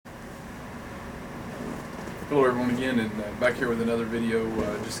Hello everyone again, and back here with another video,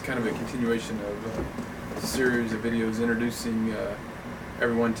 just kind of a continuation of a series of videos introducing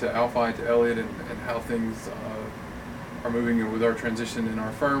everyone to Alphi, to Elliot, and how things are moving with our transition in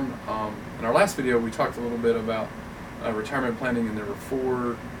our firm. In our last video we talked a little bit about retirement planning, and there were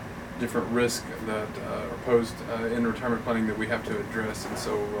 4 different risks that are posed in retirement planning that we have to address, and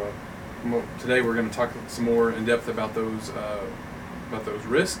so today we're going to talk some more in depth about those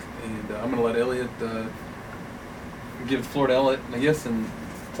risks, and I'm going to let Elliot give the floor to Elliot, I guess, and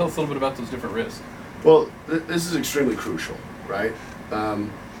tell us a little bit about those different risks. Well, this is extremely crucial, right?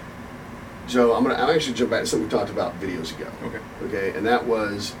 So I'm actually jump back to something we talked about videos ago. Okay, and that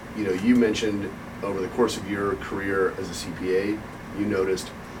was, you mentioned over the course of your career as a CPA, you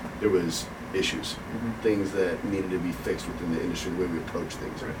noticed there was issues, things that needed to be fixed within the industry, the way we approach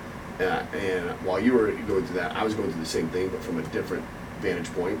things. Right. And while you were going through that, I was going through the same thing, but from a different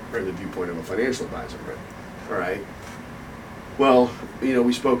vantage point, from the viewpoint of a financial advisor. Right. All right. Well,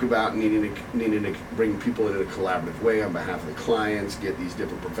 we spoke about needing to bring people in a collaborative way on behalf of the clients, get these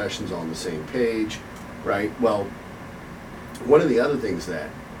different professions on the same page, right? Well, one of the other things that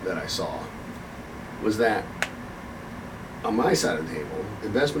I saw was that on my side of the table,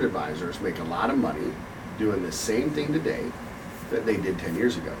 investment advisors make a lot of money doing the same thing today that they did 10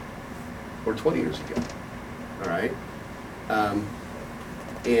 years ago or 20 years ago, all right?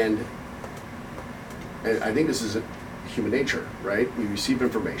 And I think this is human nature, right? We receive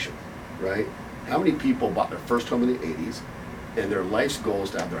information, right? How many people bought their first home in the 80s and their life's goal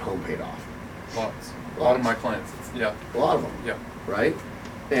is to have their home paid off? Lots. A lot of my clients, yeah. A lot of them, yeah. Right?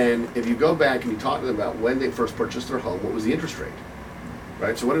 And if you go back and you talk to them about when they first purchased their home, what was the interest rate?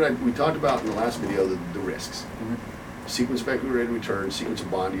 Right? So we talked about in the last video the risks. Sequence speculative rate of return, sequence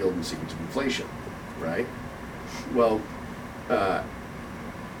of bond yield, and sequence of inflation, right? Well,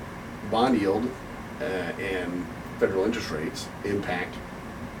 bond yield and federal interest rates impact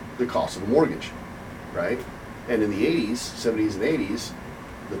the cost of a mortgage, right? And in the 80s, 70s, and 80s,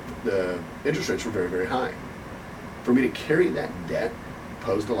 the interest rates were very, very high. For me to carry that debt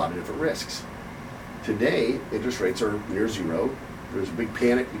posed a lot of different risks. Today, interest rates are near zero. There's a big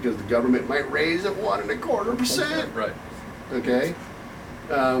panic because the government might raise it 1.25%. Right. Okay.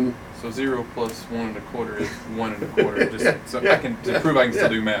 So 0 plus 1.25 is 1.25. Just so I can to prove I can still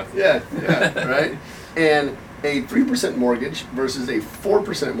do math. Yeah. Right. And a 3% mortgage versus a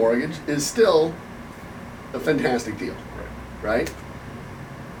 4% mortgage is still a fantastic deal. Right.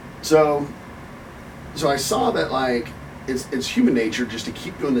 So I saw that it's human nature just to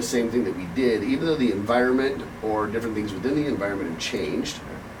keep doing the same thing that we did, even though the environment or different things within the environment have changed.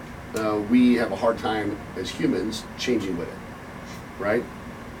 We have a hard time as humans changing with it, right?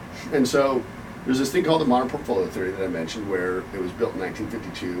 And so there's this thing called the modern portfolio theory that I mentioned, where it was built in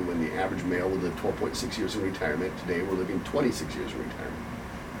 1952 when the average male would live 12.6 years in retirement. Today we're living 26 years in retirement.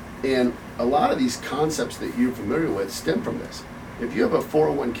 And a lot of these concepts that you're familiar with stem from this. If you have a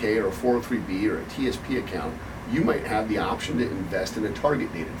 401k or a 403b or a TSP account, you might have the option to invest in a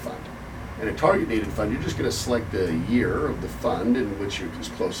target dated fund. And a target dated fund, you're just going to select the year of the fund in which you're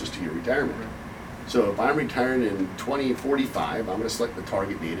closest to your retirement. So if I'm retiring in 2045, I'm going to select the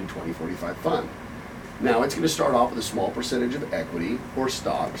target dated 2045 fund. Now it's going to start off with a small percentage of equity or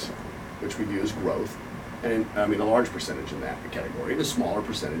stocks, which we view as growth, and a large percentage in that category, and a smaller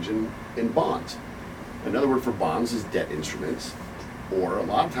percentage in bonds. Another word for bonds is debt instruments, or a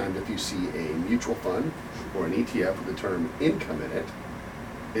lot of times if you see a mutual fund or an ETF with the term income in it,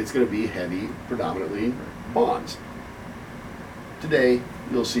 it's going to be heavy, predominantly bonds. Today,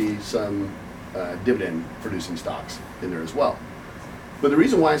 you'll see some dividend producing stocks in there as well. But the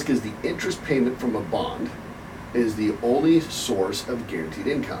reason why is because the interest payment from a bond is the only source of guaranteed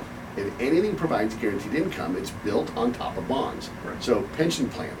income. If anything provides guaranteed income, it's built on top of bonds. Right. So pension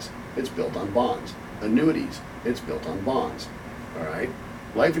plans, it's built on bonds. Annuities, it's built on bonds. All right?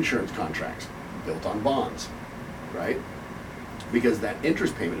 Life insurance contracts, built on bonds. Right? Because that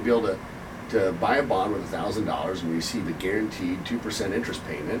interest payment, to be able to buy a bond with $1,000 and receive a guaranteed 2% interest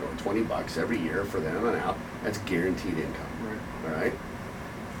payment, or $20 every year for then on out, that's guaranteed income. Right. All right?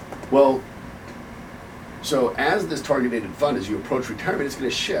 Well, so as this target-dated fund, as you approach retirement, it's going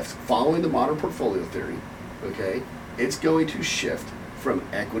to shift. Following the modern portfolio theory, okay, it's going to shift from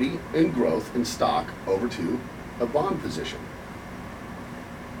equity and growth and stock over to a bond position.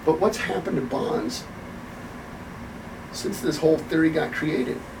 But what's happened to bonds since this whole theory got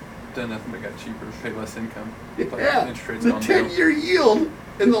created? Done nothing but got cheaper, pay less income. Yeah, Interest rates the gone down. 10-year yield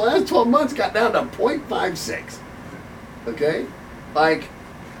in the last 12 months got down to 0.56. Okay?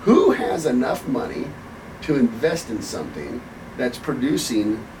 Who has enough money to invest in something that's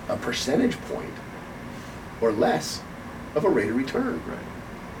producing a percentage point or less of a rate of return. Right.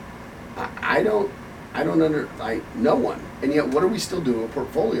 No one. And yet, what are we still doing with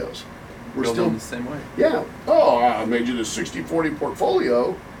portfolios? We're Build still them the same way. Yeah. Oh, I made you the 60-40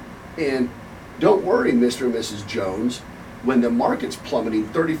 portfolio. And don't worry, Mr. and Mrs. Jones, when the market's plummeting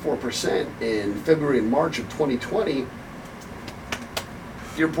 34% in February and March of 2020,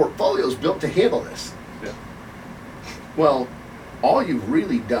 your portfolio's built to handle this. Yeah. Well, all you've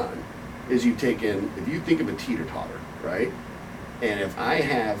really done is you've taken, if you think of a teeter-totter, right? And if I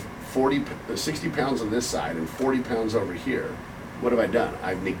have 60 pounds on this side and 40 pounds over here, what have I done?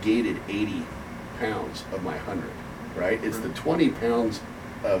 I've negated 80 pounds of my 100, right? It's the 20 pounds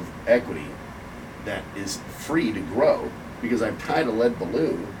of equity that is free to grow because I've tied a lead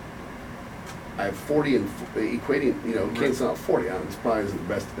balloon. I have 40 and equating, canceling out 40. This probably isn't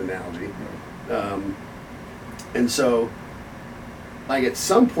the best analogy. And so, like at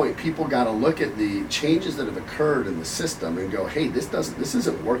some point, people got to look at the changes that have occurred in the system and go, "Hey, this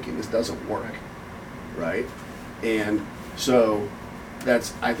isn't working. This doesn't work," right? And so,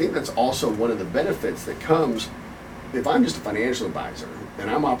 I think that's also one of the benefits that comes. If I'm just a financial advisor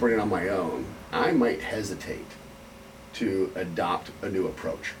and I'm operating on my own, I might hesitate to adopt a new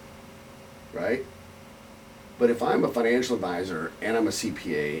approach, right? But if I'm a financial advisor and I'm a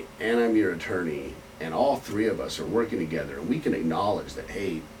CPA and I'm your attorney and all three of us are working together and we can acknowledge that,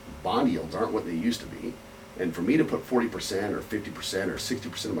 hey, bond yields aren't what they used to be, and for me to put 40% or 50% or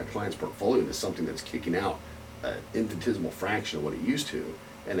 60% of my client's portfolio into something that's kicking out an infinitesimal fraction of what it used to,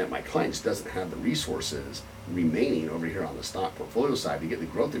 and that my client just doesn't have the resources remaining over here on the stock portfolio side to get the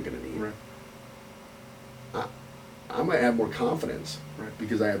growth they're going to need, Right. I might have more confidence Right.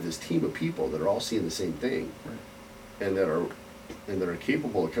 because I have this team of people that are all seeing the same thing, Right. and that are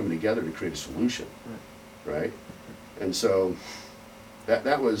capable of coming together to create a solution, right? And so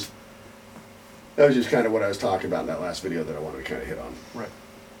that was just kind of what I was talking about in that last video that I wanted to kind of hit on. Right.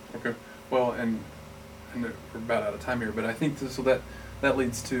 Okay. Well, and we're about out of time here, but I think that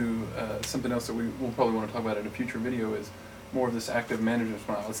leads to something else that we'll probably want to talk about in a future video is more of this active management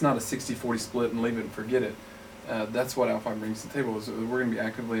style. It's not a 60-40 split and leave it and forget it. That's what Alphi brings to the table is we're going to be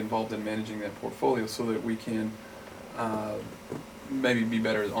actively involved in managing that portfolio so that we can maybe be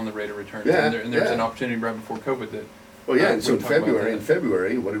better on the rate of return. Yeah, and there's an opportunity right before COVID that. Well, yeah, and so we can talk about in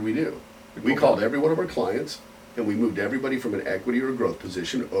February, what did we do? We called every one of our clients and we moved everybody from an equity or a growth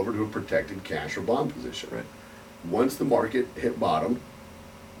position over to a protected cash or bond position. Right. Once the market hit bottom,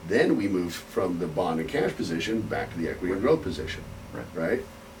 then we moved from the bond and cash position back to the equity and growth position. Right?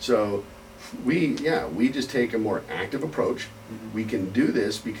 So we just take a more active approach. Mm-hmm. We can do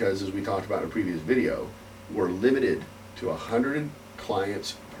this because, as we talked about in a previous video, we're limited to 100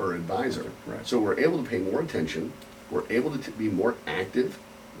 clients per advisor. Right. So we're able to pay more attention. We're able to be more active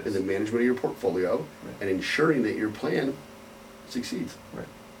in the management of your portfolio and ensuring that your plan succeeds. Right.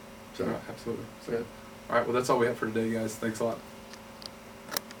 So, Right, absolutely. So, yeah. all right. Well, that's all we have for today, guys. Thanks a lot.